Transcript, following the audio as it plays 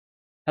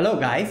Hello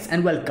guys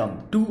and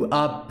welcome to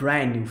a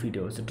brand new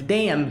video. So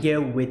today I'm here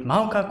with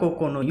Mahouka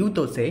Koukou no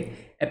Yuutousei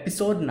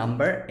episode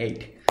number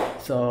 8.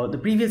 So the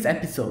previous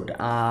episode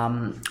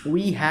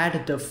we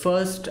had the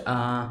first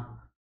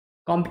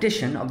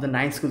competition of the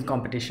 9 school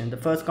competition. The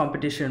first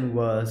competition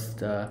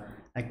was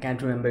I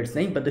can't remember its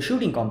name, but the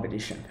shooting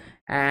competition.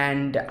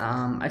 And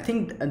I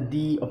think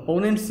the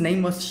opponent's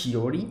name was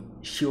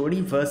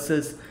Shiori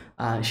versus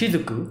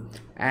Shizuku,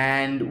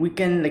 and we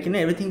can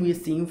everything we're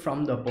seeing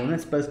from the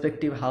opponent's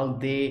perspective, how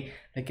they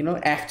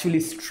actually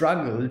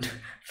struggled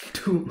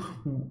to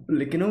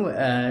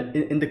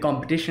in the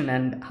competition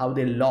and how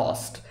they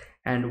lost,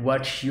 and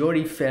what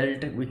Shiori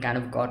felt. We kind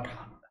of got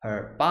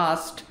her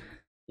past,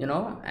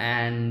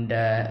 and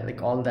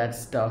all that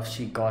stuff.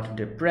 She got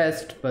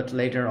depressed, but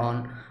later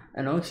on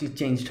she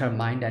changed her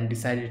mind and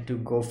decided to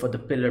go for the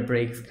pillars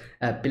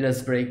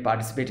break,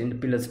 participate in the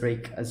pillars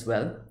break as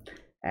well.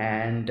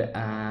 And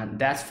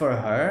that's for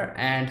her.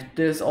 And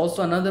there's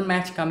also another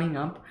match coming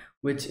up,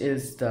 which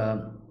is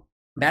the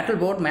battle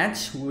board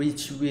match,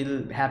 which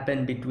will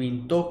happen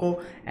between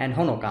Toko and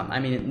Honokam. I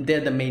mean, they're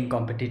the main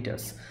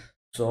competitors.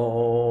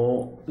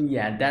 So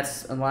yeah,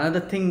 that's one other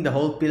thing. The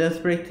whole pillars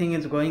break thing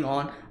is going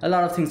on. A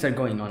lot of things are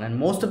going on, and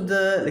most of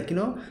the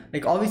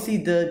obviously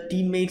the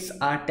teammates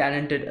are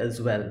talented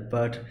as well,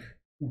 but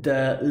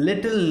the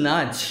little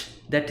nudge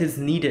that is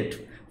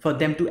needed for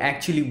them to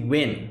actually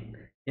win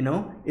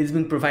is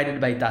being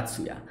provided by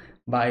Tatsuya,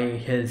 by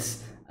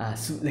his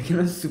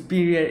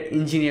superior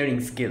engineering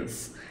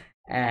skills.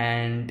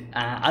 And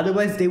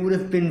otherwise they would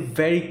have been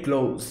very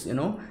close.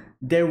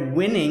 They're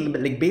winning,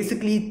 but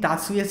basically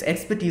Tatsuya's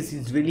expertise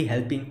is really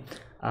helping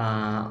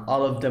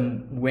all of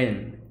them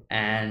win.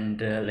 And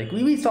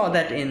we saw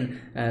that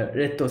in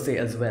Yuutousei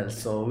as well.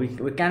 So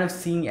we're kind of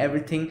seeing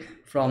everything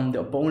from the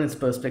opponent's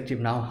perspective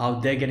now,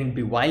 how they're getting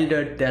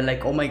bewildered. They're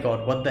like, oh my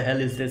god, what the hell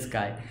is this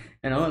guy?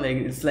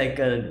 It's like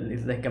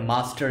a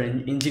master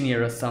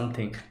engineer or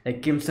something.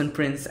 Like Crimson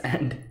Prince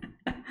and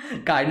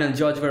Cardinal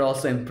George were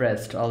also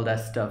impressed, all that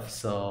stuff.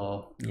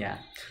 So yeah,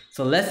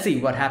 so let's see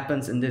what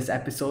happens in this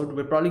episode.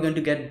 We're probably going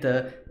to get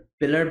the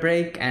pillar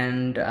break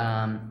and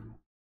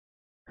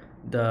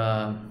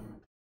the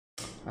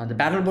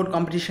battle board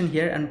competition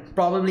here, and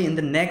probably in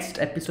the next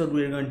episode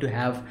we're going to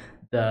have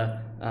the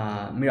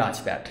Mirage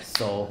bat.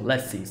 So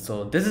let's see.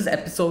 So this is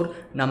episode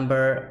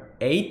number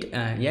 8.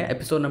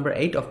 Episode number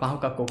 8 of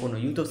Mahouka Koukou no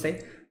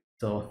Yuutousei.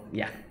 So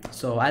yeah,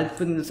 so I'll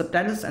put in the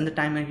subtitles and the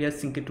timer here,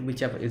 sync it to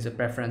whichever is your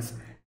preference,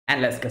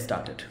 and let's get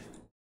started.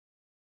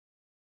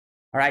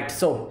 All right,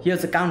 so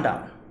here's the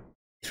countdown.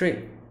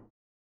 3,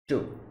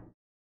 2,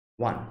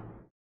 1,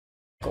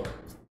 go.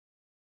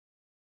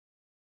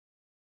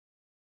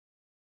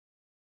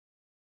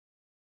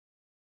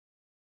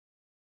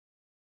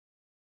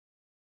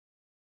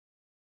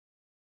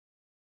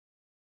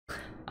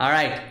 All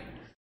right.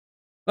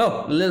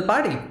 Oh, a little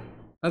party.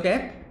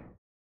 Okay.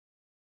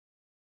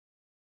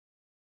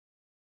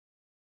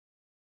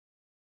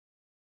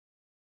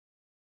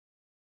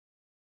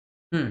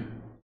 All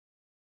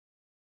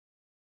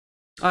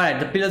right,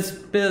 the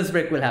pillars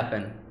break will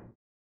happen.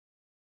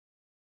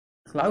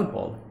 Cloud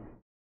ball.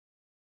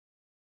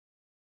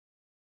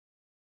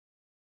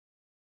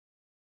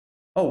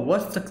 Oh,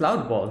 what's the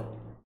cloud ball?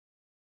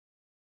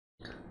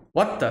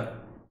 What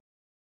the?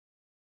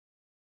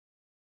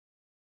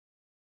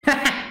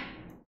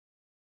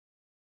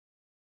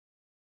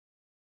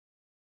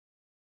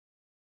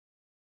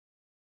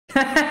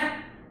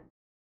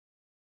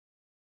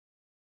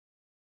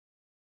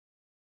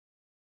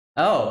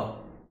 Oh.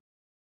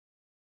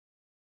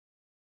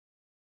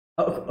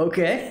 Oh,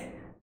 okay.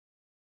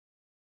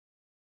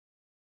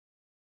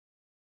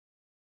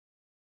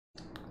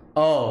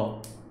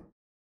 Oh.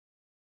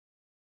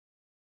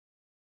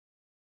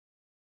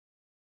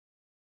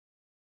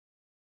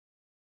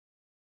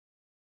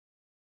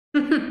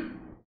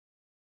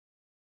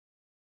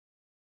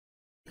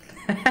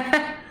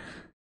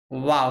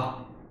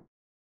 Wow.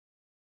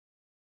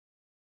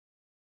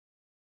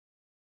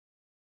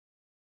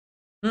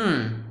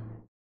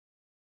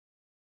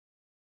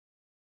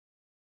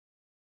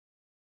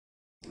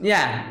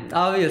 Yeah,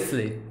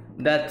 obviously.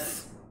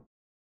 That's...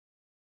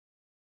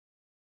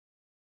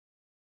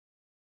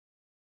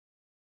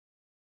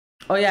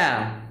 Oh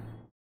yeah.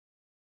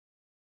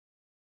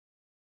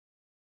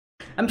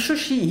 I'm sure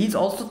he's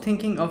also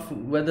thinking of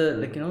whether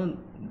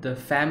the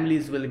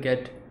families will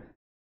get...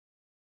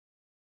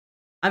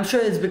 I'm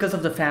sure it's because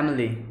of the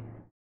family.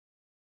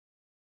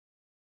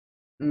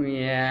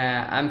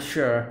 Yeah, I'm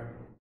sure.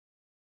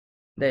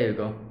 There you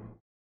go.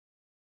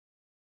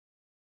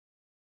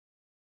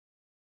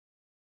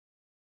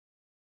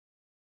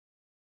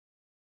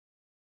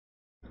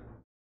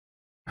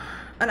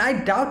 And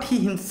I doubt he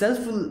himself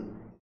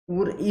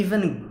would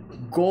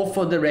even go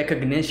for the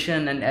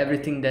recognition and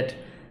everything that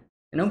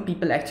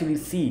people actually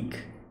seek.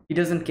 He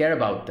doesn't care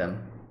about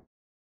them.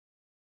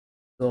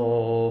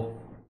 So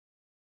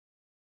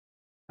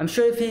I'm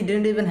sure if he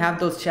didn't even have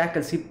those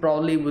shackles, he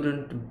probably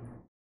wouldn't.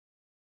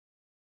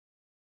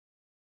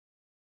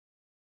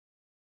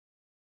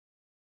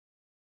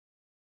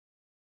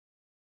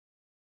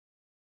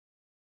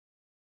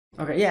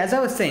 Okay, yeah, as I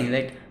was saying,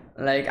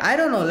 I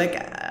don't know,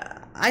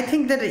 I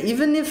think that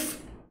even if,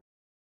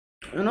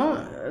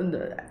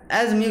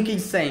 as Miyuki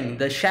is saying,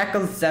 the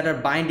shackles that are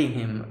binding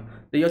him,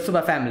 the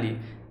Yotsuba family,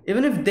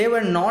 even if they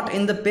were not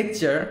in the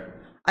picture,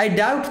 I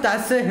doubt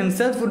Tatsuya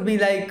himself would be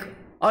like,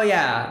 oh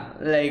yeah,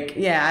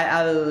 yeah,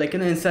 I'll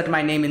insert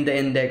my name in the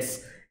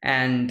index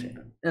and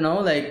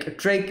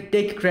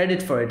take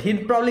credit for it.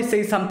 He'd probably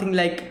say something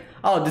like,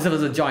 oh, this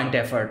was a joint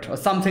effort or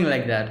something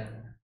like that.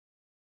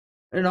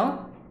 You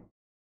know,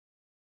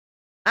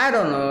 I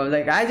don't know.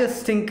 I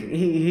just think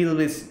he'll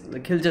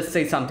just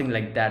say something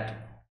like that.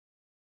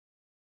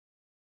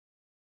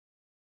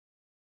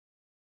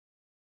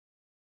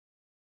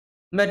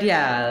 But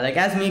yeah,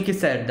 as Miki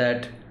said,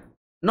 that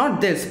not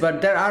this,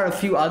 but there are a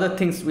few other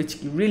things which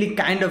really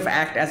kind of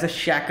act as a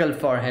shackle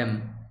for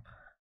him,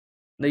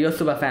 the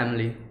Yosuba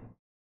family.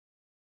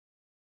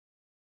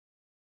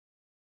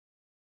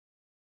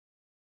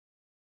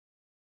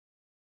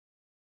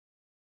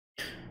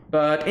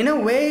 But in a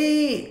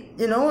way,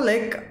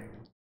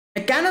 I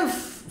kind of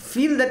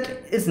feel that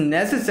is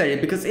necessary,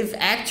 because if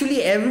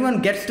actually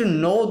everyone gets to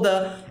know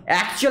the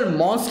actual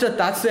monster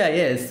Tatsuya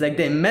is,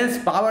 the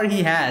immense power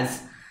he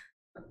has,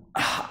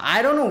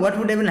 I don't know what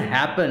would even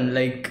happen.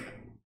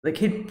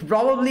 He'd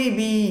probably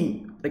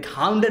be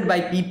hounded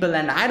by people,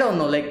 and I don't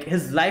know.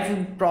 His life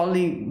would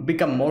probably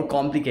become more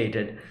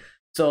complicated.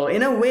 So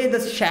in a way, the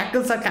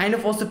shackles are kind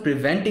of also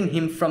preventing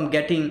him from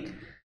getting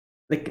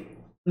like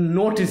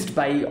noticed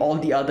by all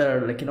the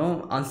other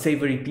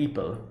unsavory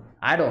people.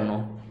 I don't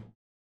know.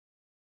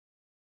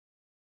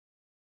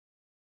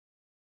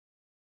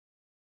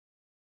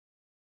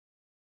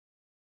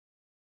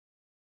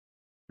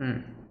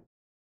 Hmm.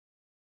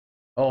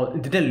 Oh,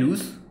 did they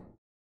lose?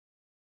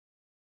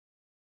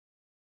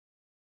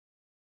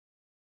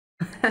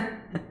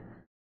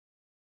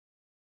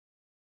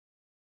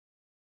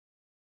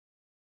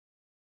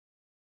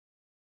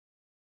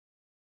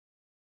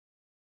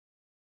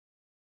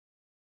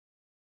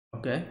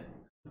 Okay.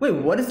 Wait,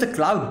 what is the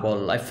cloud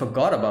ball? I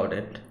forgot about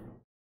it.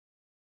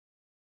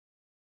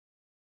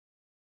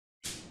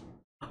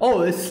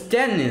 Oh, it's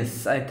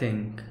tennis, I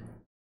think.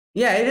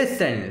 Yeah, it is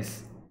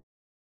tennis.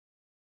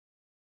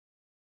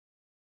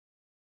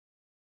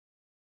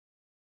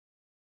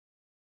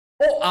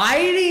 Oh,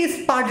 Irie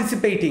is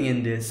participating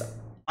in this.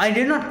 I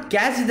did not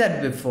catch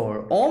that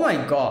before. Oh my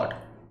god.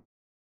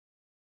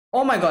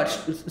 Oh my gosh.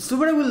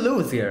 Subaru will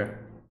lose here.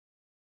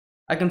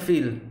 I can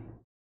feel.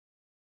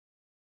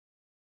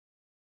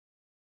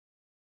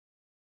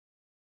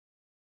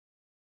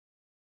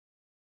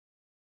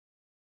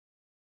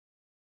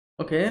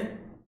 Okay.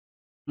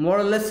 More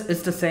or less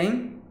it's the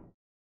same.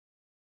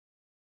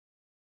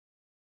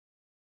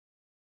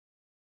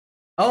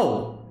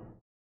 Oh.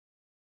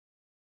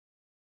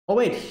 Oh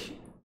wait.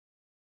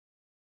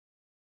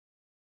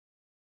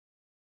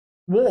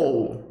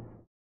 Whoa.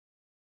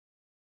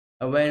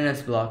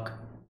 Awareness block.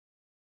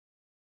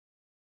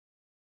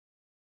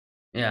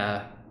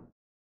 Yeah.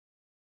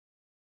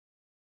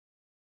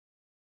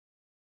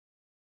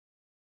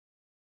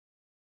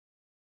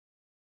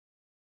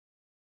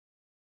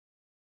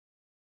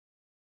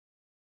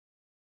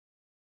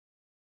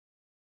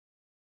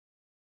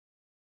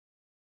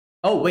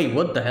 Oh wait,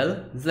 what the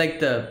hell? It's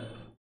the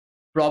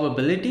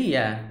probability?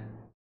 Yeah.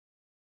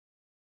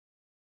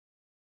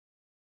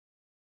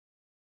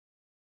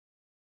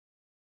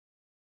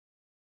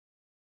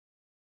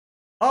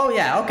 Oh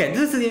yeah, okay.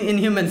 This is in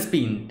human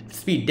speed.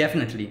 Speed,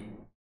 definitely.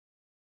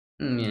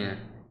 Yeah.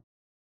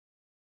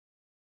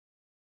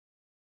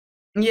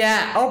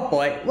 Yeah, oh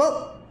boy.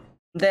 Well,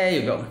 there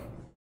you go.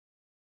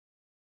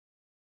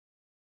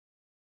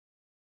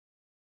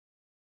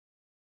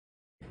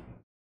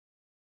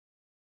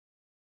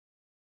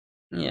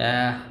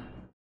 Yeah.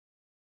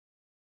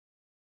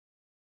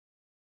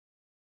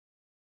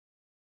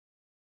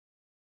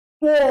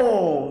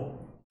 Whoa!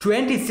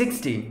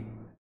 2060.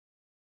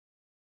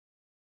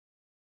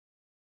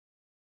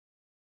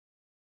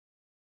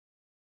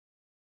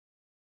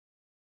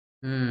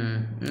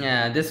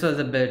 Yeah, this was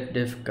a bit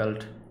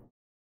difficult.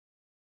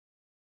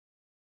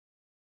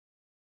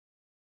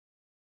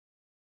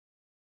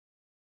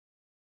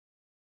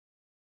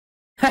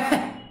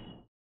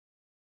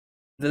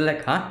 They're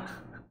like, huh?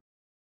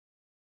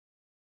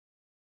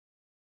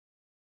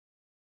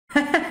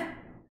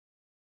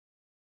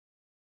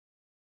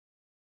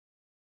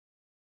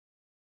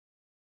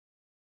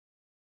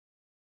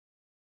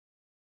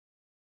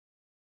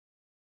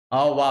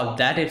 Oh wow,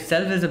 that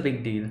itself is a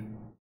big deal.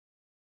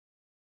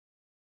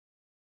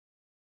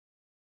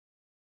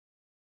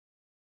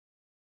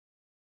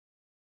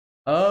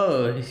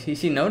 Oh,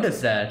 she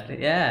noticed that.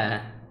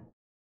 Yeah.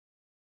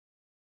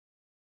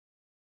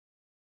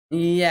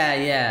 Yeah,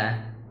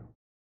 yeah.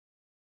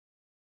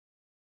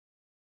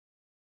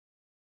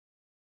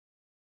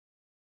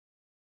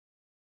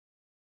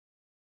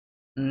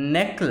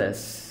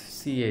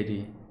 Necklace.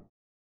 CAD.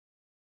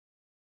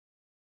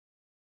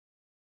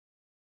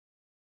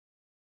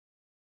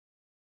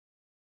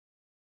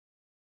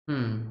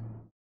 Hmm.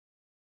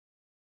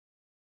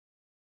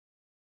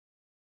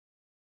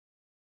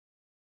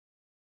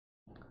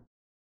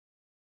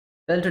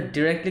 Tell to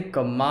directly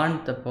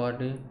command the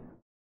body.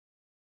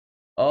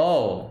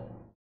 Oh,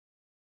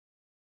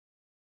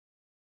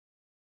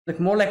 like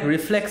more like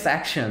reflex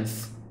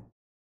actions.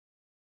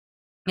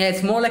 Yeah,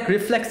 it's more like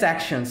reflex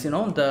actions, you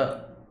know,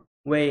 the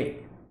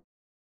way.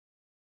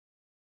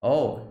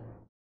 Oh.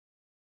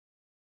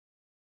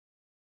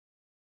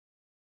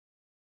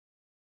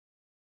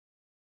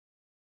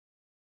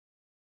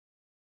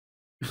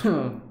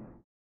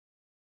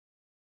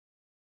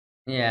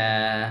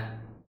 Yeah.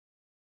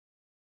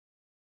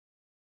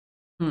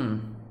 Hmm.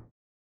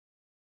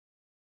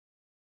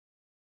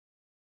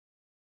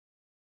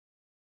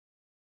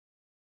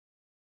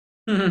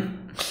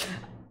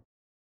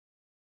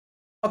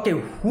 Okay,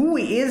 who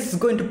is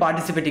going to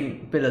participate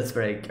in Pillars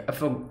Break?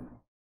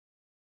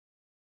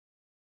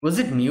 Was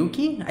it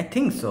Miyuki? I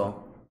think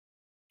so.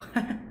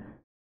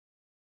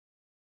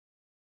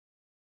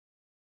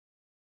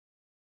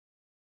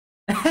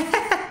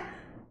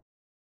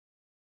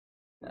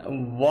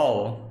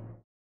 Wow.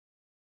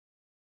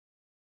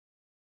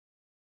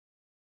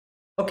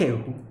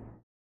 Okay.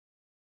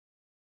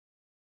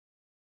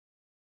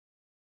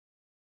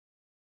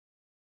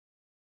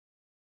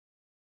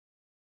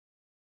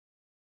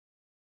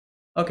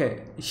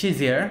 Okay, she's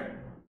here.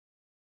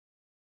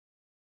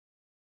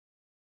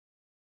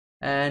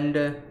 And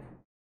okay,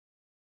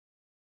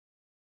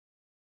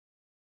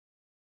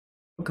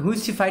 who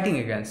is she fighting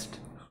against?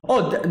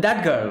 Oh,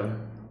 that girl.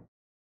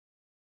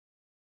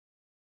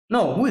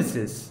 No, who is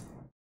this?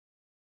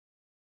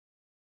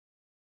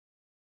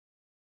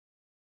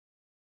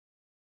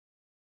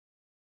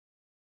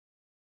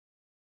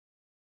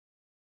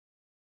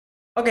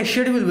 Okay,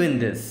 Shuri will win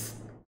this.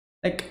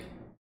 Like,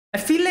 I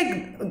feel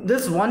like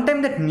this one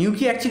time that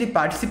Miyuki actually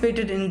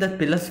participated in the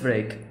Pillars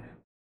Break.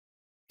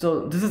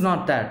 So this is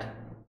not that.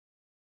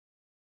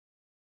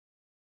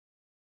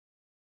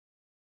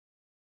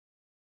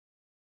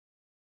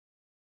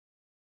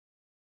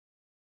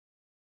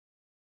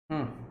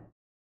 Hmm.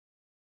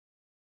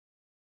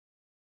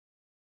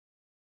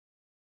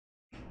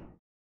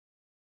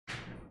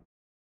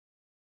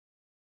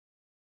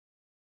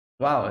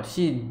 Wow,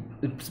 she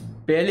is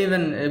barely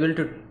even able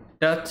to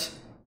touch.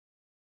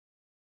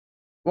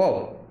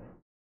 Whoa.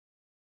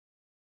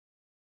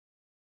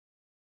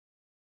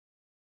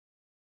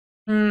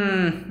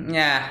 Hmm.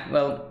 Yeah.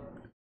 Well.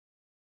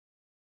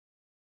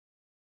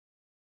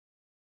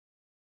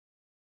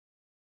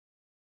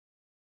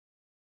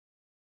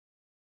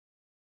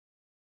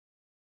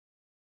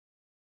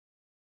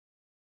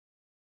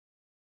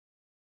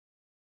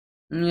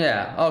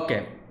 Yeah.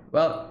 Okay.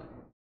 Well.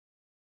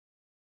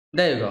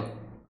 There you go.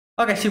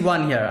 Okay, she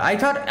won here. I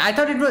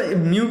thought it was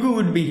Mugu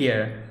would be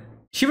here.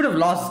 She would have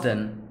lost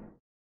then.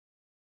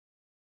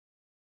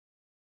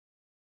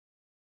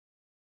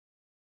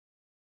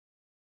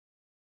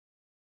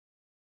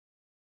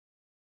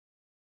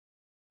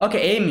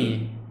 Okay,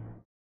 Amy.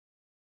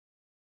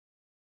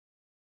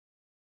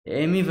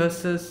 Amy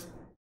versus.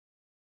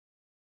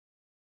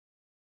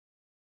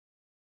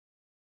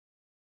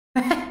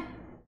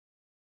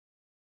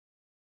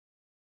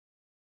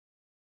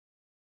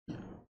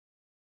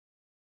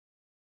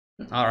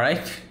 All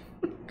right.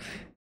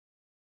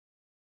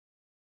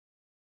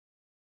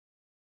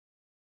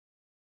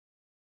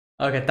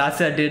 Okay,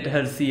 Tasha did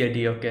her CAD.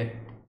 Okay.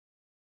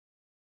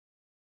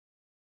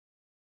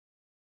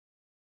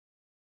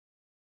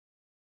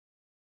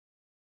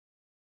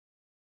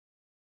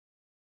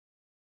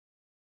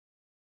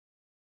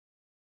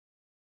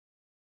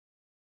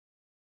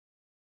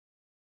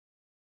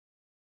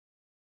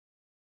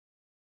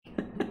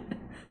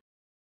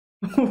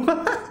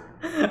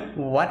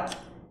 What?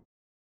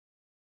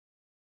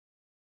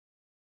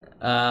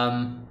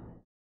 Um.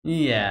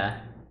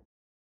 Yeah.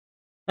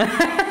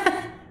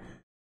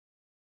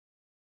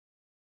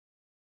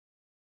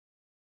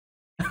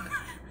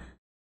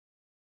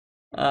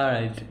 All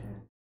right.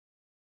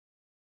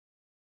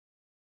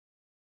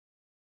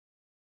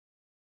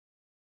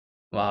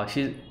 Wow.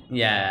 She's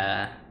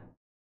yeah.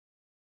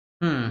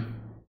 Hmm.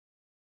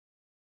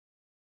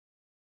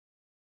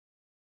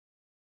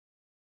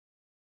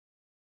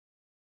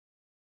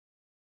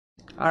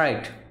 All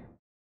right.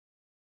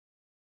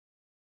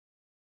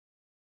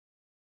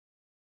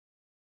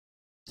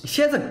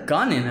 She has a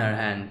gun in her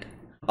hand.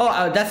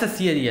 Oh, that's a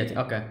CAD.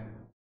 Okay.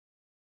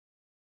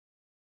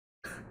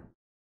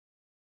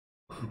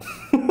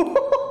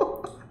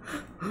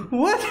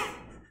 What?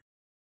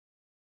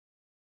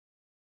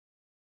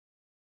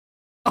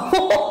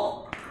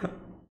 Oh,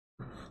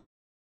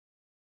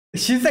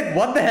 she's like,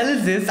 what the hell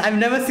is this? I've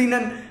never seen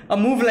a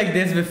move like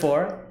this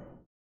before.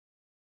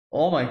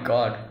 Oh my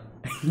god.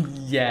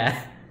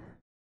 Yeah.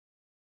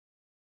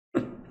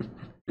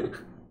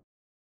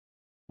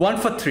 One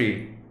for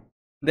three.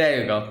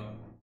 There you go.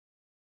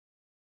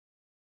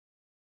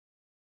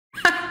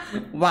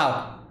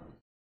 Wow.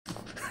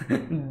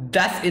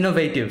 That's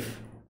innovative.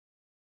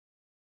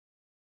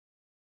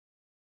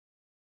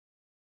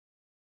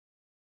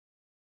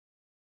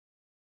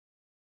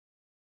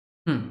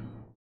 Hmm.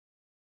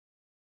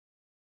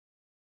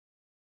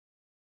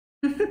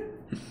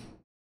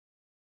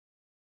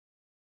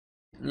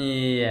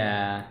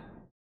 Yeah.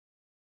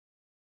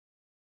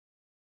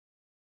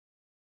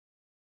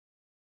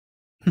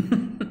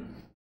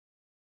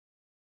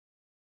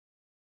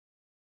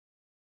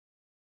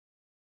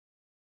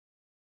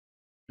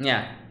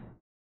 Yeah.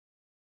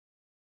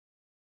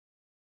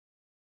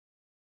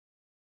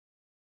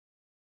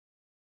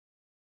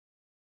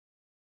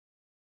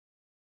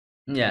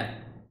 Yeah.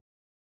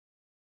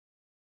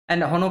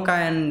 And Honoka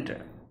and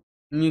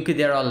Miyuki,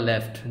 they're all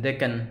left. They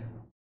can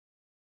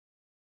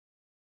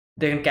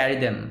carry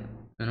them,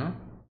 you know?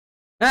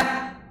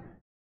 Ah!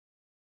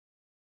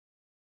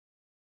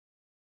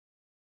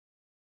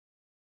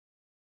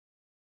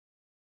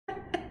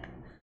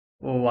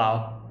 Oh,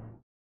 wow.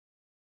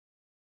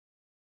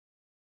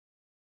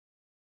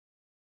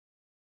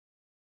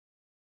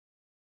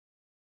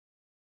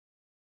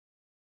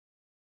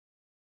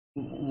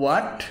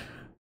 What?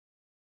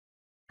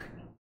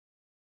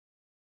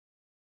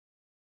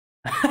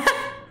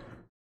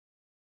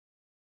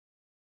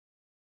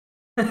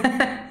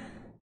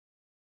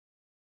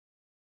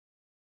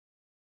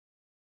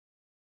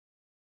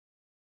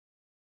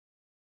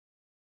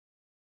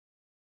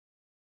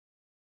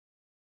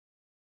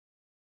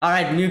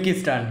 Alright,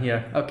 Miyuki's turn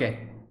here.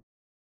 Okay.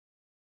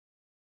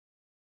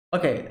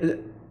 Okay.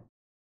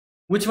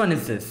 Which one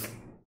is this?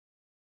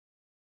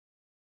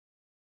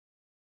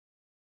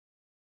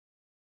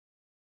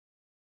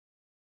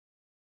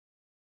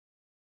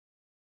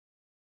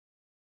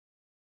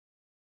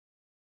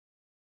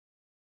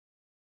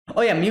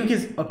 Oh yeah,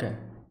 Miyuki's okay.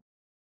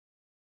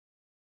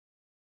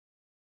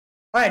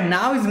 Alright,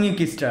 now is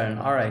Miyuki's turn.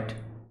 Alright.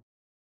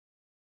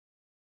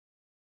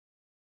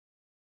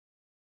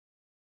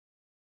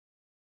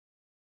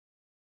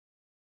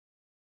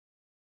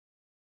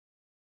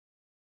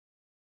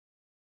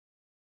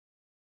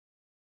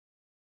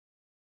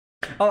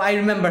 Oh, I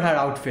remember her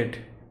outfit.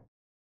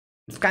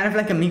 It's kind of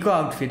like a Miko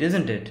outfit,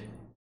 isn't it?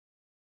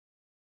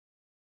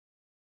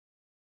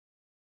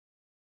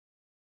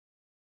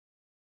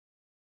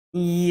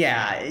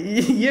 Yeah,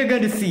 you're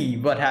going to see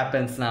what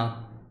happens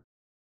now.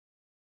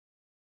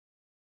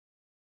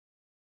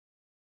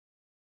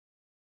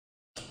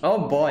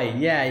 Oh boy,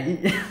 yeah.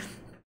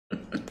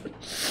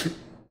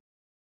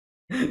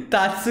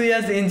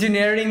 Tatsuya's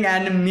engineering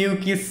and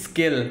Miyuki's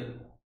skill.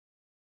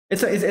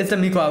 It's a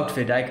Miko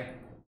outfit, like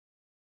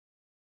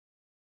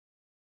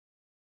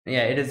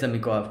yeah, it is a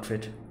Miko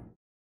outfit.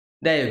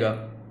 There you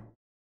go.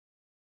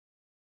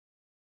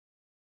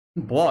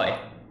 Boy.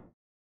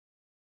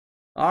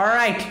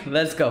 Alright,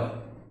 let's go.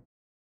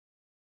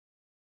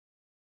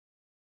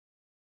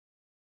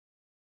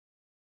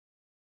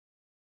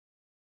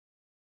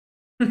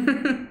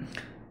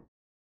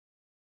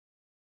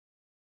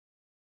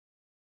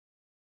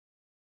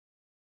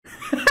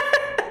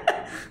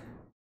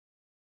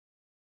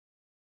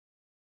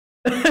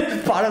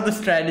 Part of the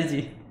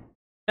strategy.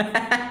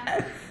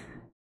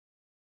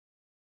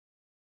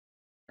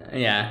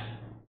 Yeah.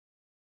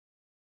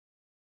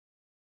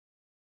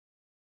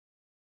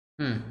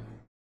 Hmm.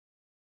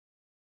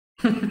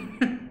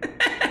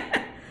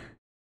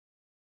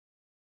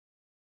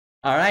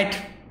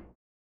 Alright.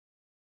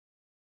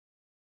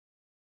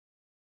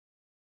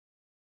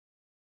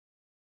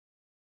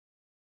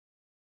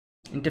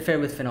 Interfere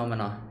with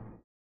phenomena.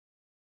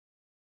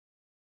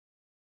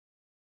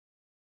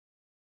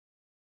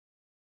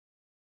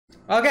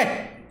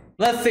 Okay,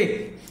 let's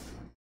see.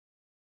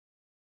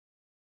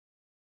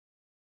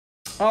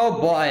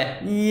 Oh boy,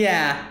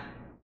 yeah.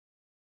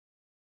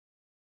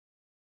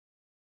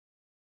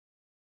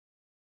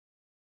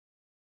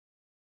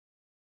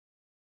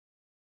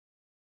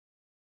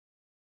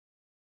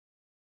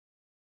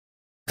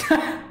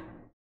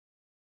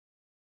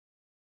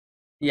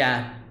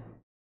 Yeah.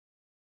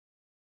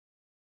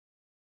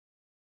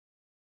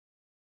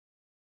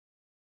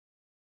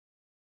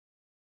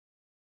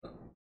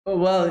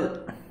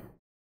 Well,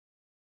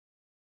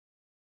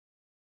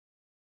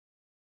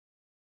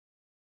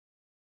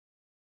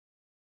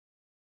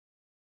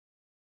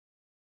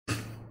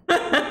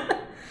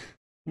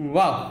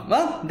 wow.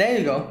 Well, there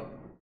you go.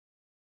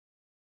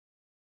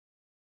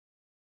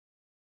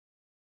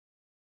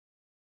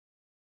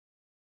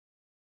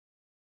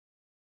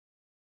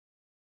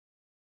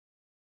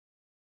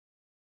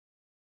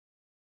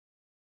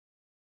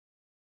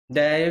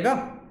 There you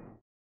go.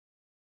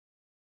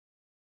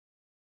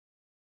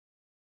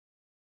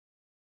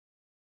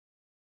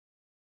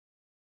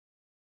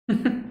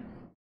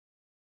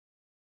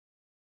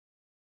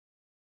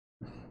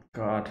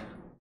 God.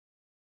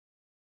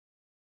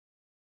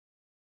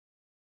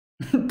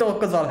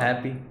 Toko's all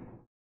happy.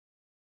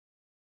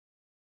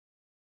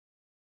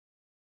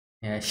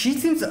 Yeah, she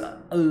seems a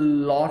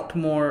lot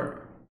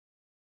more.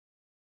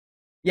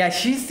 Yeah,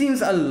 she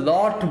seems a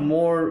lot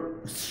more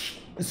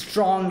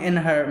strong in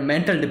her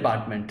mental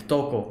department,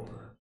 Toko.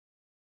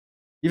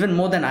 Even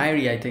more than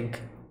Airi, I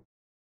think.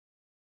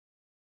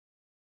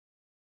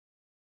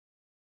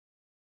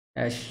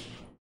 Yeah,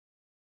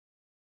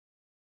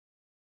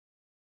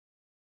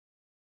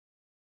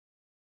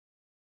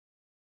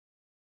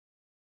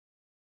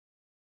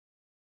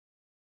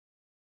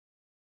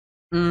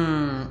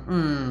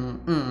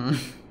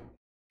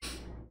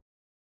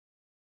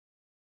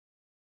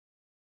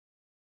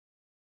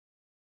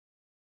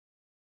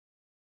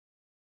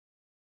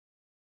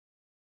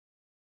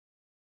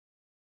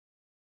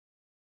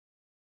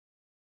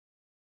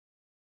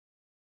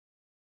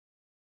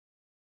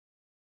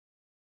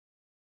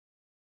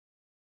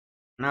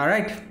 All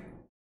right.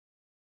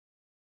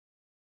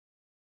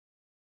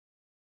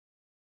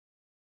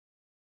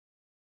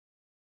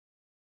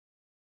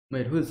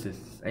 Wait, who is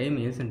this?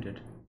 Amy, isn't it?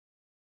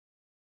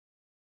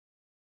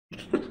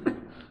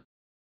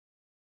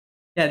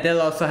 Yeah,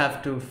 they'll also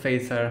have to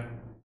face her.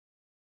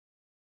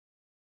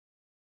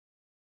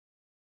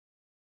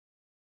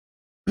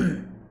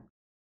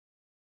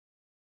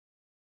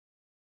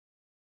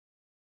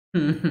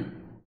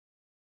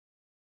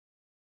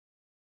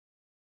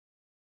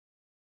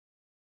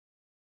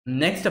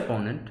 Next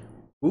opponent.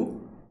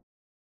 Who?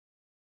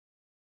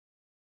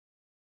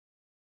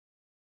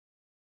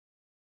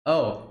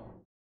 Oh.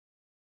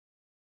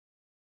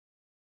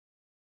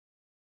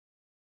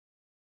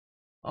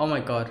 Oh my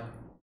god.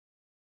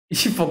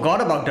 She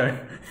forgot about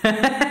her.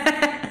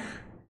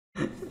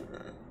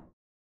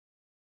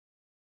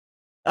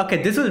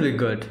 Okay, this will be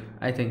good,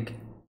 I think.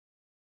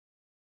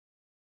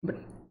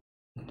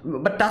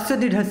 But Tasha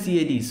did her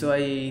CAD, so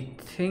I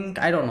think,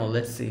 I don't know,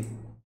 let's see.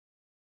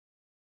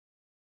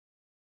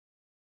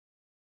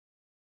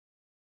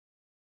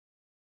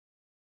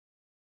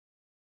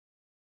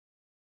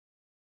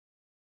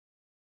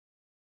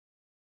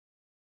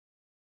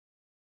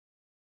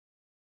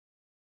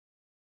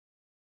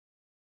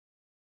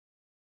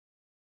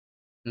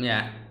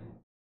 Yeah.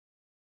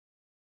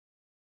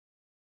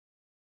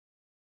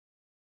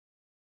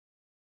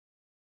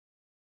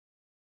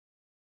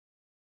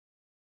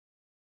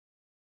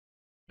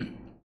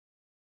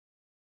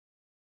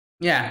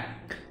 Yeah.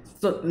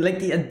 So like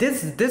yeah,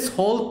 this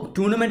whole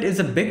tournament is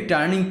a big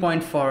turning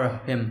point for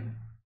him.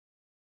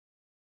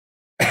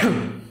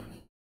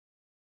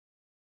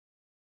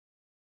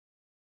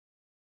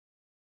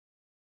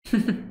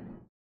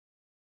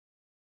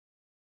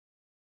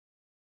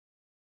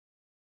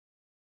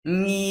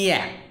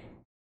 Yeah.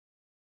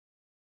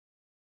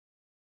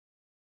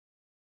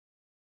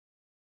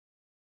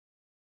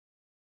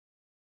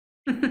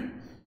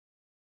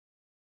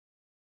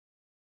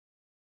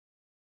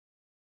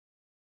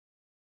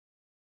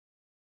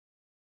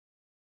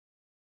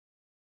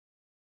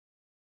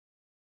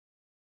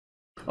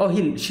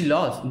 Oh, she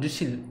lost. Did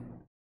she?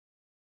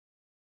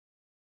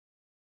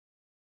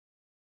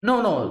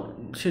 No,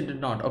 no, she did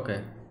not.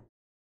 Okay.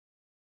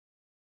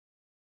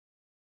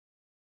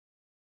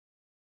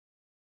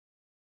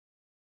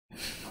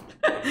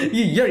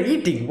 You're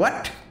eating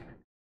what?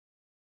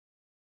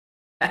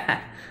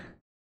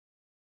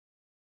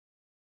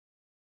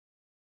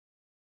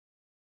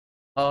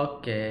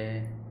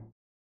 Okay.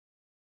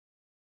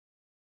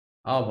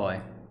 Oh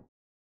boy.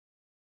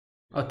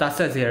 Oh,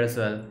 Tassa's here as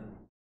well.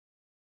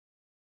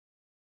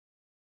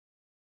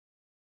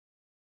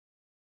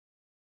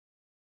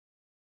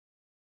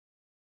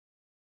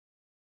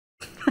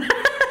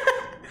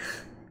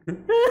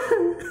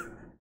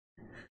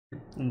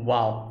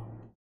 Wow.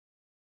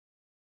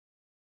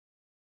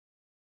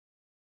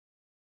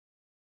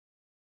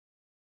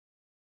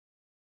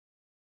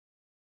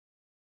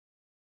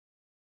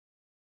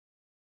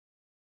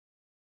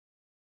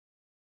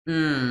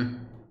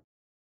 Hmm.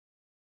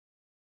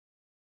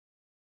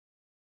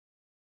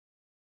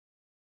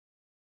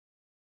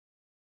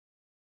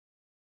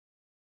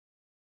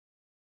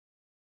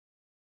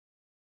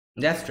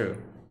 That's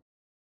true.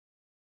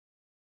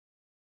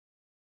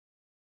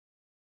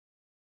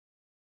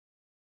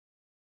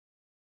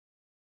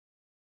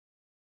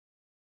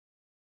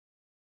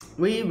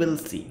 We will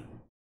see.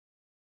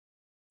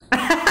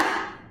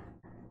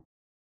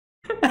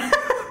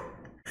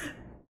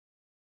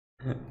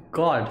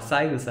 God,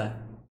 Sayusa.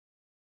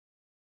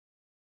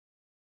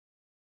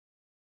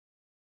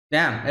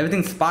 Damn,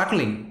 everything's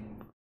sparkling.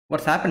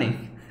 What's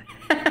happening?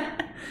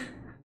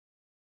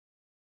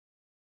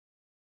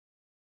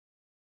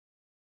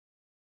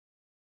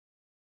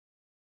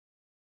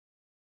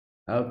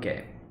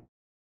 Okay.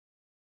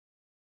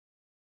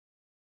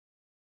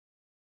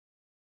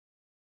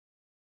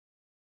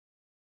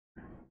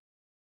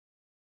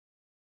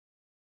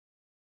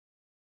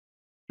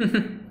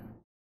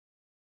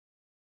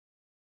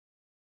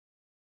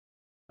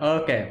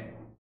 Okay.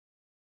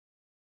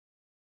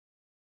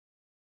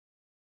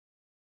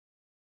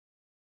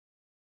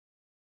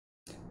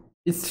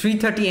 It's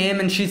 3:30 a.m.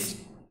 and she's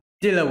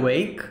still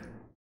awake.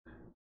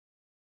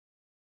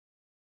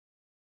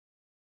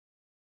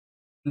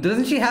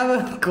 Doesn't she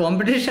have a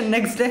competition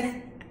next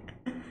day?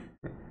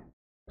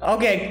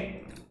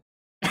 Okay.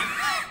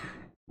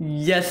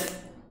 Yes.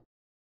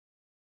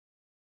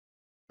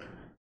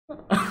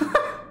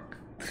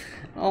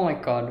 Oh my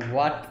god,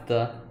 what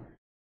the?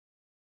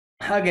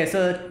 Okay,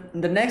 so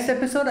the next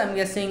episode, I'm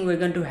guessing we're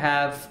going to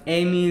have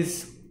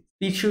Amy's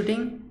speed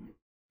shooting.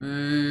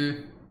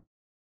 Mm,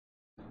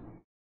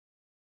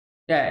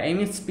 yeah,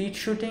 Amy's speed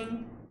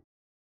shooting.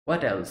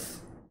 What else?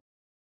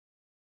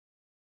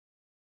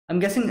 I'm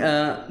guessing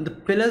the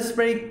pillars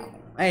break.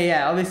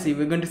 Yeah, obviously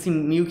we're going to see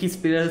Miyuki's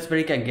pillars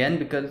break again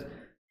because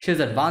she's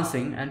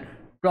advancing, and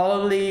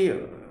probably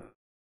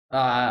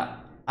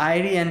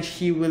Airi and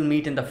she will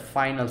meet in the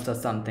finals or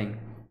something.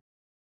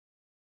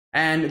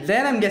 And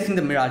then I'm guessing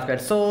the Mirage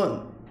Bat.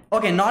 So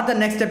okay, not the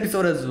next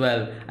episode as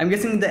well. I'm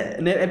guessing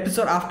the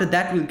episode after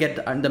that will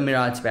get the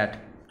Mirage Bat.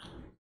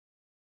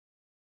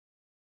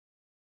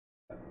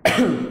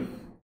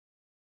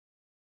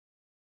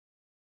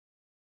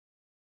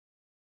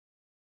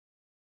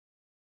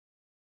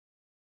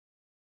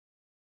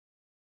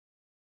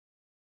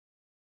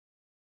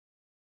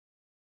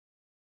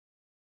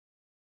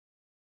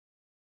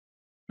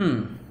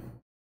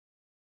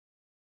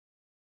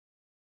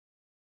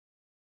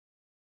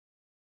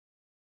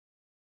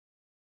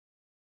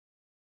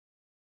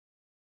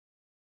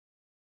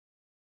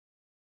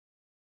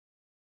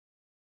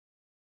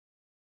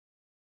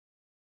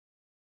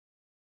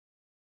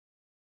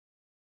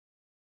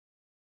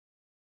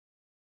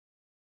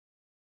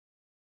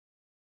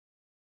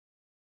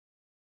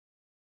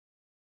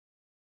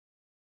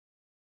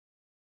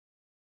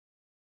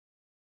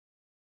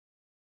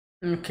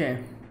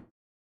 Okay,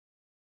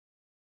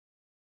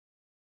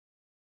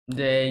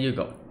 there you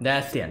go.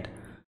 That's the end.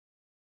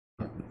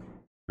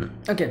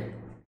 Okay,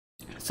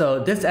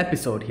 so this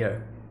episode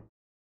here,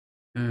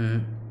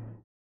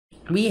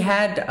 we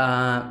had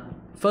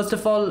first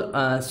of all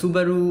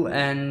Subaru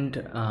and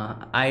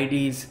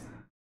ID's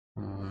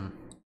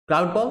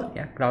cloud ball,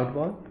 yeah, cloud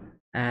ball,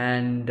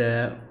 and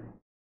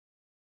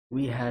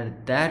we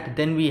had that.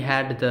 Then we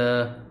had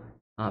the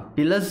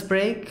pillars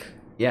break,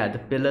 yeah, the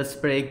pillars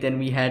break. Then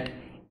we had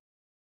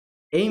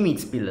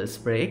Amy's pillars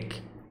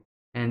break,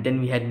 and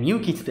then we had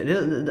Miyuki's.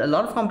 A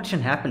lot of competition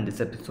happened this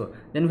episode.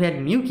 Then we had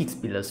Miyuki's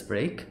pillars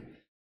break,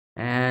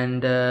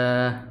 and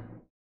yeah,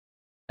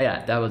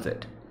 that was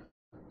it.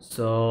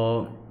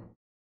 So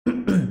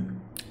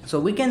so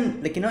we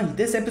can, like,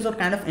 this episode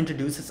kind of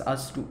introduces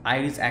us to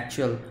Iris'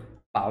 actual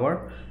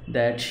power,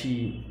 that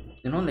she,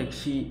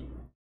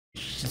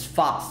 she's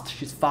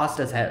fast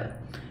as hell,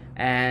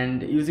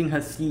 and using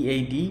her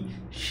CAD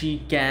she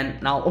can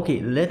now.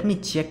 Okay, let me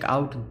check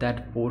out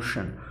that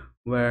portion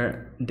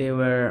where they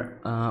were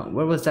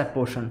where was that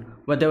portion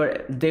where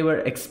they were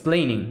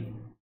explaining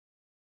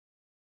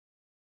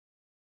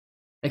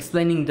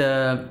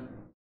the.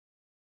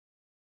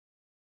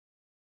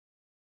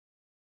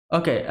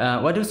 Okay,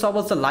 what you saw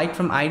was the light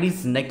from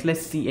Iris'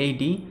 necklace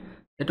CAD.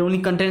 It only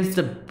contains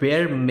the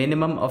bare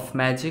minimum of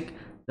magic.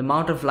 The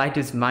amount of light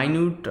is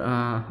minute.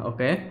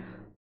 Okay.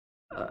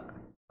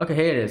 Okay,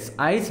 here it is.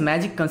 Iris'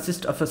 magic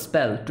consists of a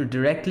spell to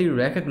directly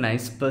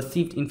recognize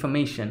perceived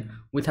information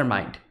with her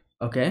mind.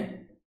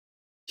 Okay.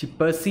 She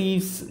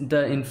perceives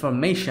the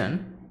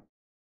information,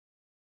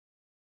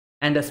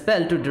 and a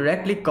spell to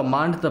directly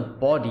command the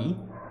body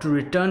to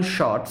return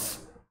shots,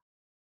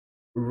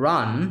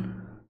 run,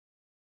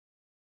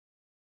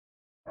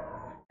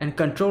 and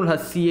control her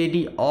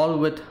CAD, all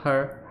with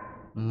her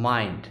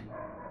mind.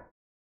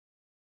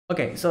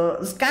 Okay, so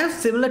it's kind of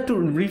similar to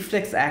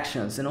reflex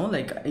actions,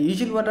 like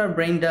usually what our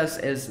brain does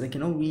is, like,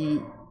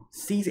 we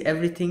see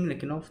everything,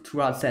 like,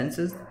 through our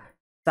senses: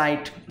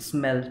 sight,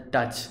 smell,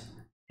 touch,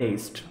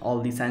 taste,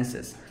 all these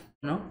senses.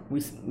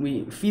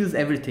 We feels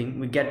everything,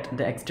 we get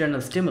the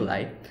external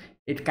stimuli,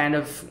 it kind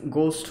of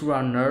goes through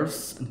our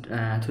nerves,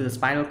 to the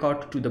spinal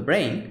cord, to the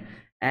brain,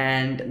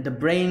 and the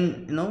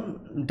brain,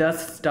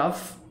 does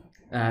stuff,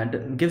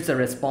 gives a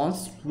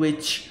response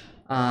which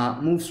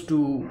moves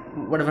to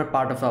whatever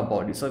part of our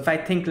body. So if I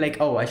think, like,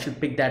 oh, I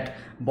should pick that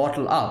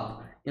bottle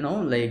up,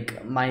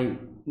 like my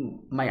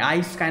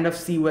eyes kind of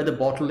see where the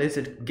bottle is,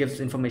 it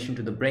gives information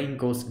to the brain, it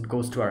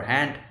goes to our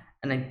hand,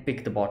 and I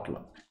pick the bottle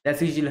up.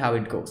 That's usually how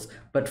it goes.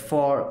 But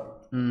for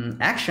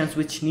actions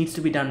which needs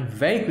to be done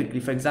very quickly,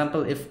 for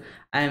example, if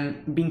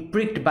I'm being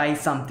pricked by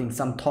something,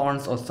 some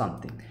thorns or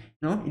something,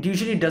 it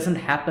usually doesn't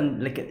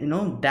happen like,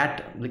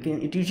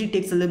 it usually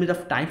takes a little bit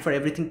of time for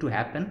everything to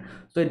happen.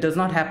 So it does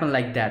not happen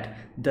like that.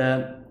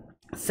 The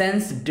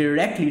sense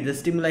directly, the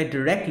stimuli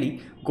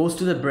directly goes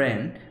to the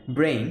brain. It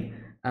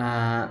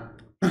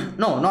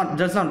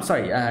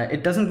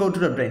doesn't go to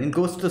the brain, it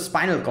goes to the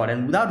spinal cord,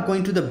 and without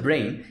going to the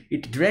brain,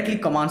 it directly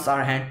commands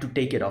our hand to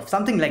take it off,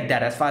 something like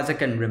that, as far as I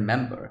can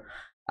remember.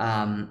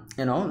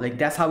 Like,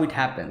 that's how it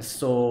happens.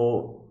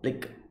 So,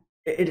 like,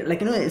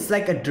 it's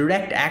like a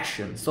direct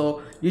action.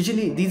 So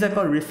usually these are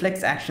called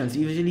reflex actions.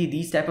 Usually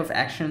these type of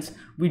actions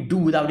we do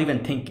without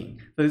even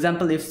thinking. For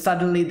example, if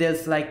suddenly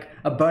there's like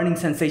a burning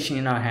sensation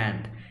in our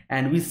hand,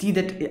 and we see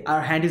that our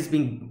hand is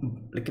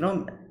being,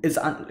 is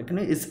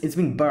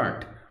being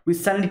burnt, we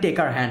suddenly take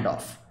our hand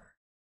off.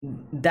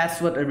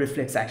 That's what a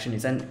reflex action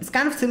is. And it's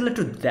kind of similar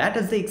to that,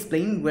 as they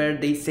explain, where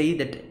they say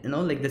that,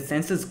 like, the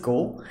senses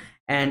go,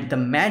 and the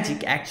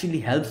magic actually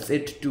helps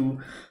it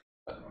to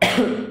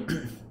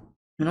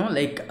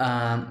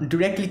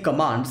directly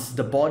commands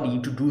the body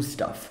to do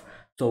stuff,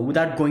 so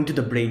without going to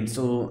the brain.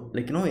 So,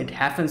 like, it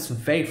happens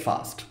very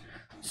fast.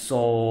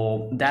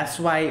 So that's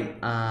why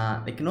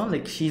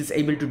she's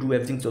able to do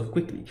everything so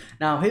quickly.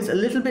 Now here's a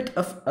little bit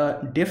of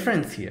a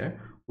difference here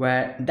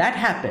where that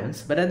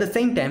happens, but at the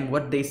same time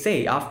what they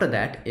say after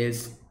that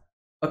is,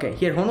 okay,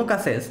 here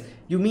Honoka says,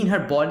 you mean her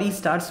body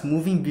starts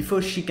moving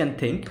before she can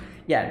think?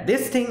 Yeah,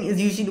 this thing is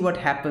usually what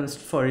happens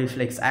for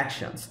reflex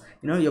actions.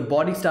 You know, your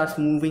body starts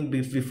moving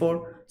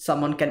before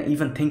someone can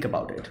even think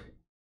about it.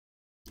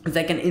 It's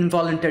like an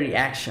involuntary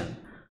action.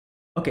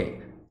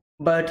 Okay,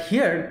 but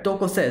here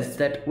Toko says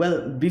that,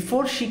 well,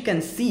 before she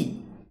can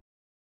see,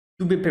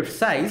 to be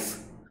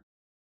precise.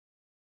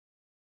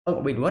 Oh,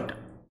 wait, what?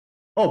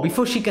 Oh,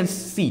 before she can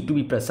see, to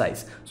be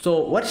precise.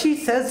 So what she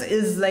says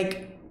is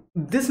like,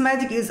 this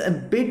magic is a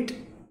bit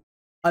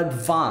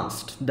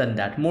advanced than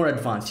that, more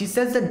advanced. She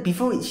says that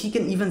before she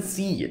can even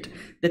see it.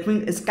 That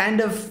means it's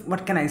kind of,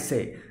 what can I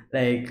say?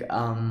 Like,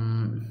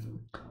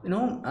 you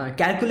know,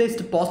 calculates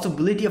the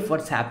possibility of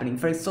what's happening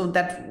first. So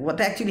that what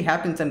actually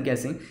happens, I'm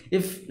guessing,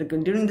 if like,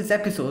 during this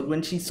episode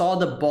when she saw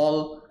the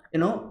ball, you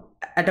know,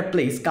 at a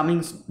place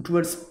coming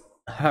towards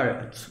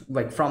her,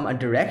 like from a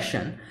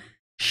direction,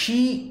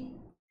 she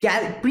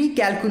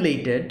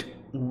pre-calculated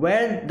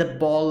where the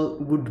ball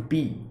would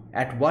be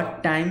at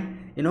what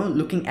time, you know,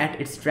 looking at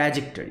its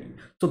trajectory.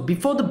 So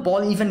before the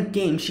ball even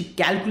came, she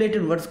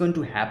calculated what's going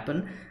to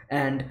happen,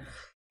 and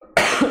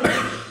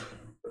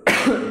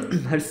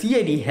her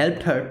CID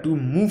helped her to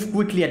move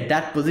quickly at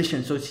that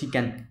position so she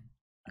can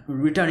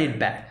return it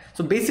back.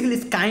 So basically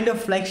it's kind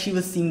of like she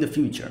was seeing the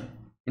future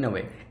in a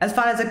way, as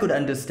far as I could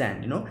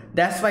understand, you know.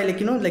 That's why, like,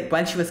 you know, like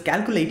while she was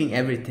calculating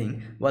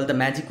everything, while the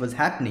magic was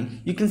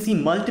happening, you can see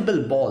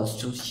multiple balls.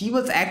 So she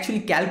was actually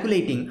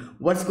calculating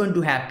what's going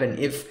to happen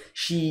if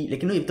she,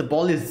 like, you know, if the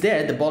ball is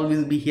there, the ball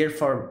will be here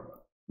for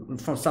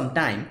some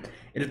time,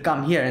 it'll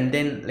come here, and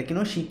then, like, you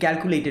know, she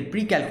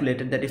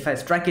pre-calculated that if I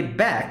strike it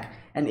back,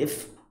 and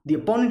if the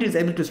opponent is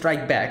able to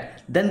strike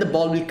back, then the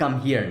ball will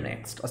come here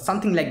next, or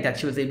something like that.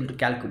 She was able to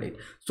calculate.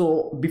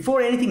 So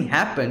before anything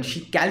happened,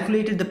 she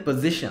calculated the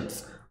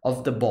positions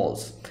of the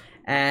balls,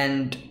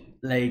 and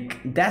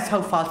like that's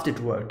how fast it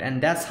worked, and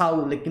that's how,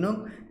 like, you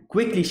know,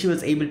 quickly she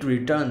was able to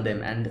return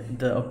them, and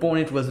the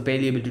opponent was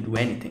barely able to do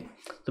anything.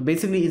 So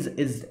basically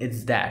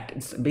it's that,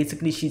 it's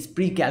basically she's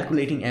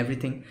pre-calculating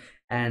everything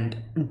and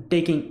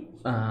taking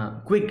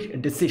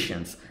quick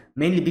decisions,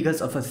 mainly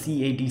because of her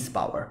CAD's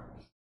power.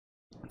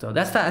 So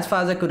that's as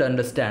far as I could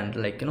understand,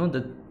 like, you know,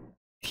 the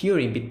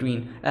theory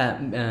between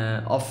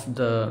of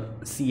the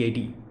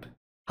CAD,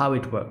 how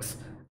it works.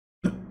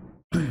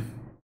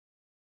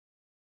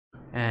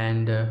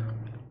 And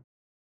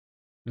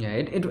yeah,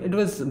 it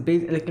was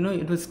like, you know,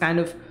 it was kind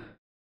of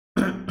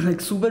like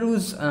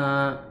Subaru's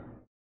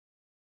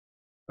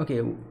okay,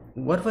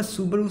 what was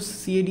Subaru's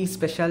CAD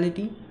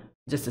specialty?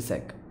 Just a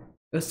sec.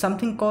 It was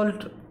something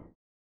called,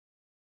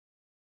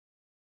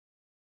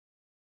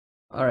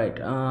 all right,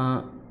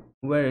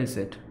 where is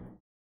it?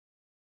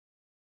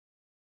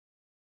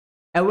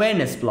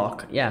 Awareness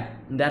block. Yeah,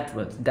 that's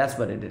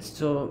what it is.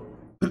 So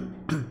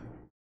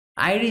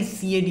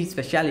Iris CAD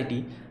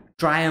specialty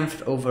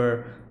triumphed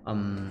over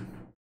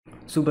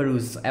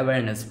Subaru's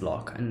awareness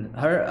block, and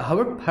her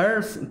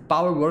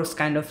power works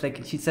kind of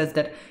like, she says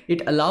that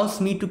it allows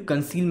me to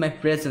conceal my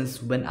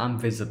presence when I'm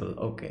visible.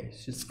 Okay,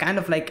 so it's kind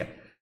of like,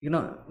 you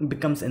know,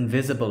 becomes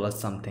invisible or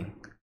something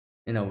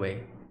in a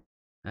way,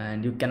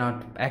 and you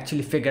cannot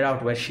actually figure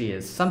out where she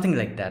is, something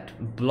like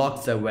that,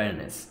 blocks the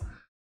awareness.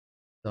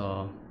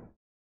 So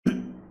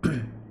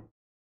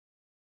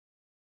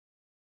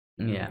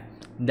yeah,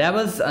 that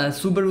was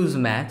Subaru's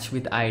match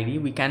with Irie.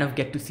 We kind of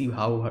get to see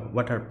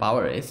what her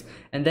power is,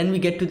 and then we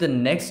get to the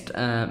next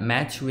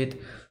match with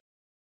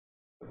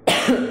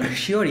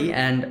Shiori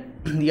and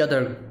the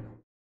other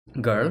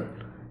girl,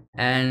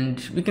 and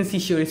we can see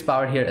Shiori's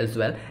power here as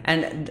well.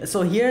 And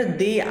so here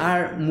they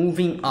are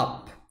moving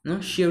up. You know,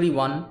 Shiori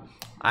won,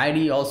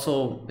 Irie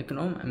also, like, you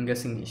know, I'm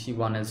guessing she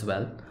won as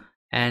well,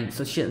 and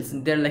so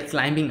they're like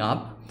climbing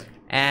up,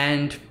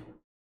 and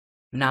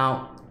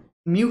now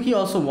Miyuki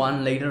also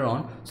won later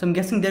on, so I'm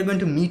guessing they're going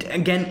to meet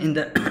again in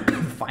the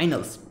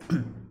finals.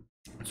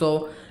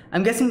 So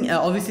I'm guessing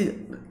obviously,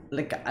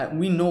 like,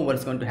 we know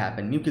what's going to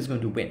happen. Miyuki is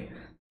going to win,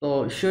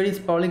 so Shiori is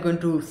probably going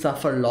to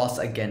suffer loss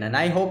again, and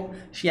I hope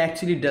she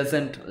actually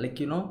doesn't,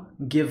 like, you know,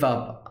 give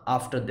up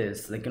after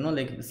this. Like, you know,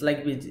 like, it's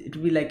like it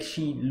will be like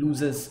she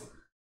loses,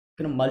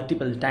 you know,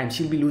 multiple times.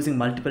 She'll be losing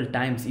multiple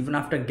times even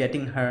after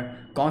getting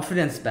her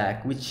confidence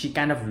back, which she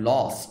kind of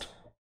lost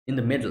in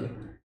the middle.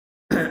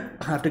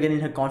 After getting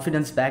her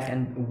confidence back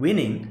and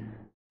winning,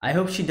 I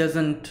hope she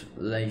doesn't,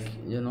 like,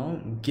 you know,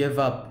 give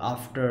up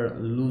after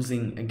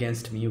losing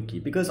against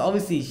Miyuki, because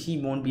obviously she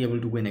won't be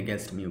able to win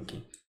against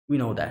Miyuki, we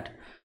know that.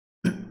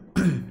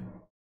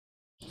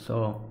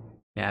 So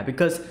yeah,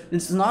 because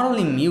it's not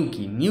only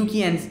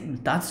Miyuki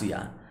and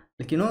Tatsuya,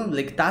 like, you know,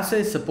 like Tatsuya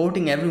is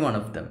supporting every one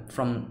of them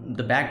from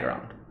the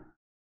background,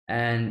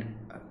 and,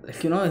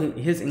 like, you know,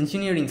 his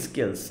engineering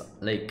skills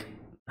like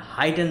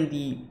heighten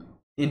the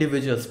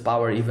individual's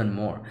power even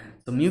more.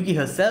 So Miyuki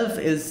herself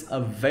is a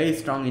very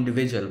strong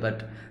individual,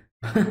 but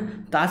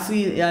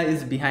Tatsuya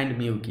is behind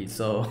Miyuki,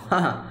 so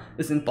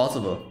it's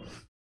impossible.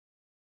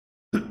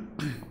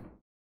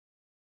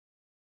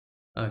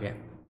 Okay,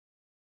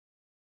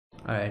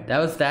 All right, that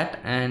was that.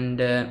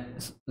 And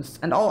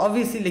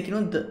obviously, like,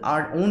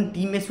 our own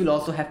teammates will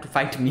also have to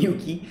fight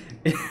Miyuki.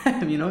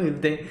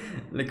 If they,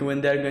 like,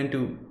 when they're going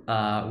to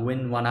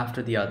win one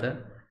after the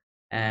other.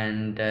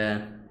 And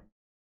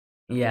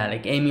yeah,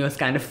 like, Amy was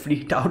kind of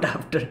freaked out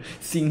after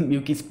seeing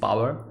Miyuki's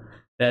power,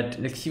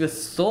 that, like, she was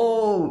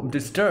so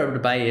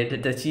disturbed by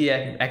it that she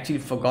actually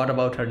forgot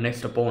about her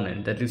next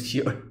opponent, that is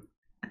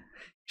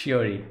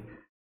Shiori.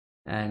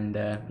 And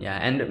yeah,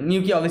 and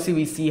Miyuki, obviously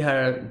we see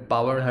her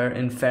power, her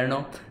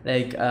inferno,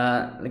 like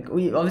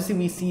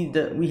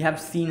we have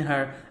seen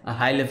her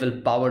high level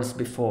powers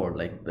before,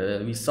 like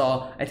we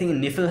saw, I think,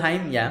 in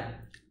Niflheim. Yeah,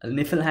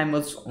 Niflheim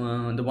was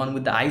the one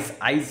with the ice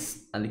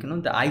like,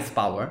 the ice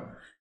power.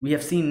 We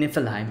have seen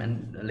Niflheim,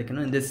 and, like,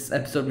 in this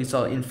episode we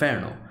saw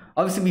inferno.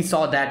 Obviously we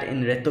saw that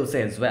in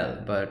Yuutousei as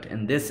well, but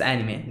in this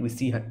anime we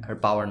see her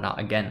power now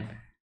again,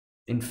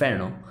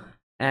 inferno.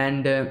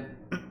 And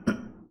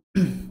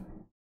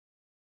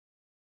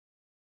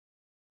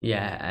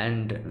yeah,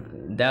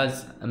 and that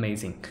was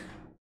amazing.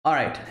 All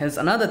right, here's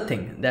another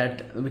thing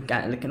that we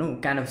can,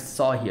 like, kind of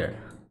saw here.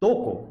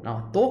 Toko.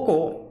 Now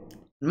Toko,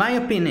 in my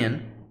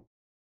opinion,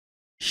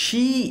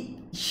 she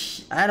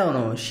I don't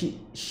know,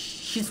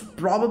 she's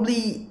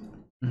probably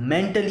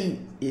mentally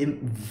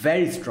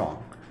very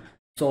strong.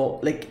 So,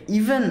 like,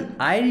 even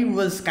Airi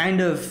was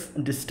kind of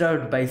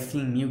disturbed by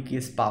seeing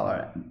Miyuki's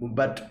power,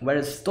 but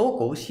whereas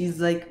Toko, she's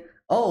like,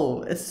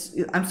 oh,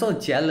 I'm so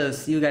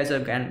jealous, you guys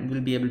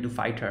will be able to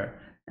fight her,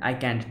 I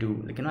can't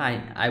do, like,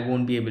 I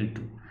won't be able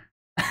to.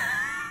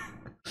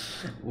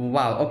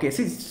 Wow, okay,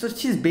 so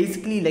she's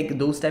basically like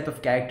those type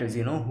of characters,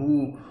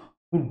 who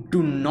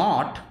do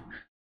not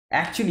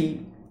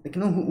actually, like,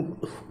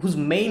 whose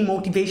main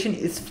motivation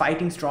is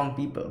fighting strong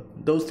people.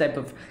 Those type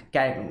of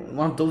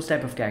one of those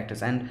type of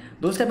characters, and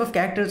those type of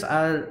characters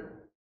are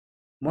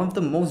one of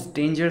the most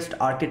dangerous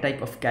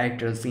archetype of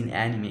characters in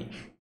anime.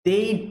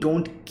 They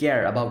don't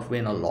care about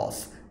win or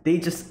loss, they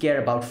just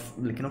care about,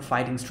 like,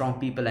 fighting strong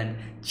people and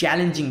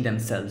challenging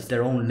themselves,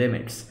 their own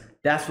limits.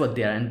 That's what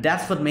they are, and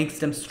that's what makes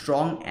them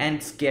strong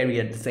and scary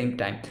at the same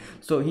time.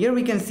 So here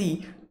we can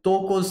see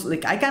Toko's,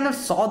 like, I kind of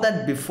saw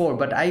that before,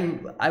 but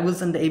I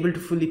wasn't able to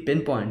fully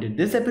pinpoint it.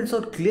 This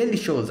episode clearly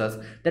shows us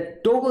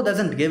that Toko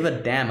doesn't give a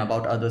damn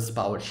about others'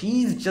 power.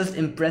 She's just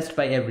impressed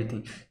by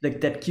everything, like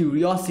that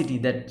curiosity,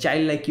 that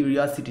childlike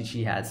curiosity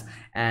she has,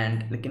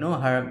 and, like,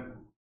 her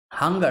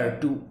hunger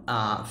to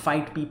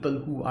fight people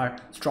who are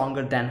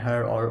stronger than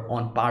her or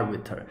on par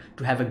with her,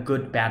 to have a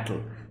good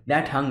battle.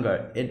 That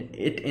hunger,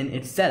 it in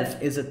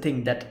itself is a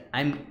thing that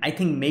I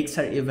think makes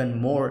her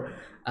even more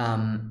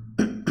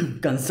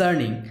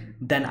concerning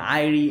than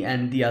Airi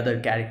and the other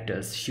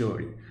characters.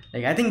 Shiori,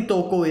 like, I think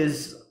Toko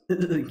is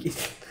like,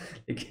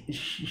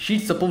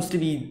 she's supposed to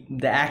be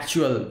the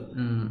actual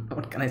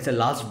what can I say,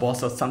 last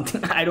boss or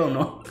something. I don't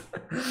know.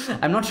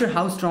 I'm not sure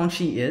how strong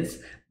she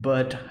is,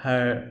 but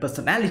her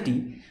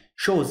personality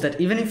shows that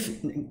even if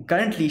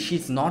currently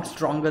she's not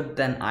stronger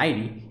than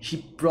Airi, she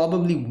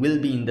probably will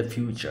be in the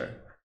future,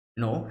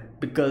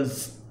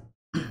 because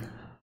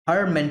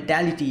her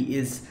mentality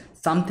is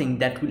something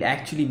that will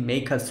actually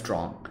make her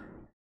strong.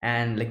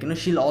 And, like,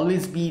 she'll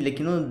always be like,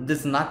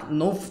 there's like,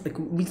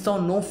 we saw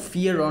no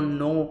fear or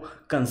no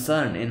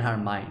concern in her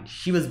mind.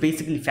 She was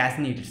basically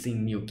fascinated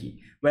seeing Miyuki,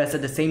 whereas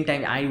at the same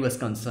time I was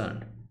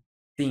concerned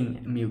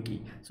seeing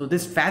Miyuki. So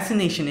this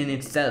fascination in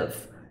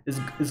itself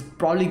is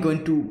probably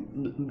going to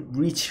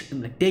reach,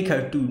 like, take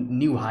her to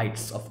new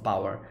heights of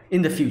power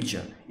in the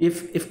future,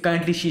 if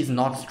currently she's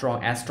not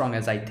as strong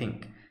as I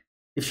think.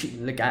 If she,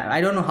 like, I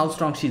don't know how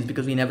strong she is,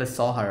 because we never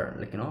saw her,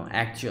 like,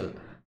 actually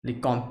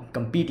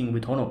competing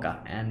with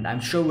Honoka, and I'm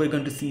sure we're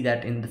going to see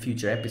that in the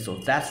future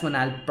episodes. That's when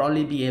I'll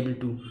probably be able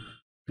to,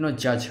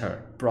 judge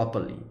her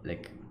properly,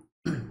 like,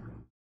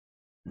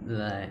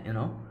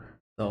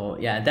 so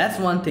yeah, that's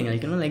one thing,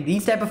 like, like,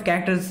 these type of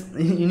characters,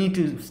 you need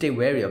to stay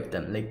wary of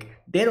them. Like,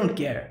 they don't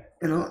care,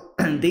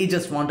 they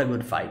just want a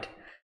good fight,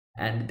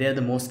 and they're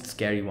the most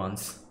scary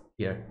ones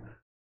here.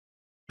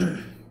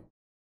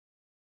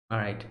 All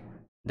right,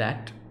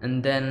 that,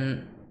 and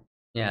then,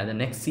 yeah, the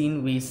next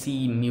scene we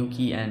see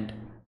Miyuki and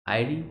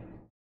Airi,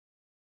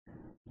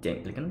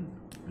 like,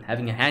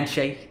 having a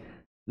handshake.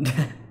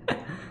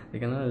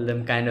 Like,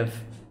 them kind of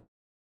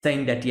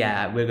saying that,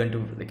 yeah, we're going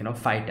to, like,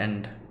 fight,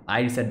 and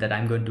Airi said that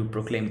I'm going to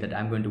proclaim that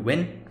I'm going to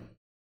win,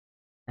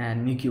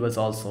 and Miyuki was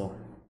also,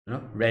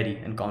 ready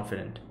and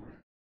confident.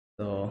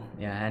 So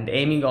yeah, and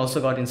Amy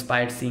also got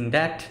inspired seeing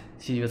that.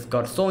 She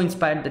got so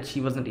inspired that she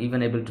wasn't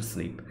even able to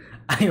sleep.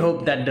 I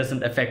hope that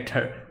doesn't affect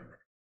her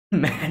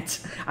match.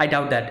 I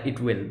doubt that it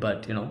will,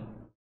 but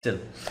still.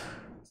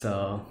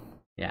 So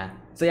yeah,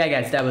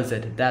 guys, that was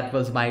it. That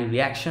was my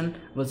reaction.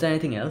 Was there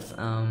anything else?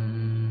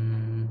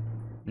 Nah,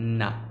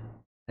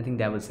 I think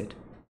that was it.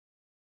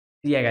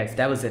 Yeah, guys,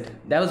 that was it.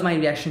 That was my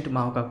reaction to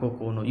Mahouka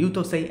Koukou no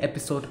Yuutousei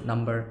episode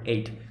number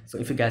 8. So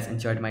if you guys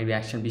enjoyed my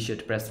reaction, be sure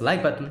to press the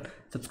like button,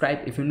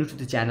 subscribe if you're new to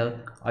the channel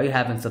or you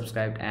haven't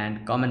subscribed,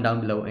 and comment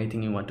down below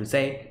anything you want to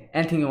say,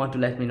 anything you want to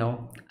let me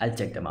know. I'll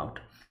check them out.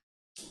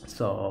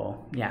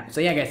 So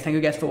yeah, guys, thank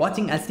you guys for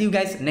watching. I'll see you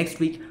guys next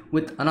week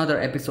with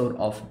another episode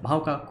of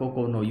Mahouka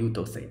Koukou no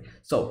Yuutousei.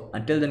 So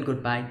until then,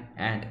 goodbye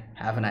and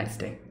have a nice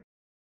day.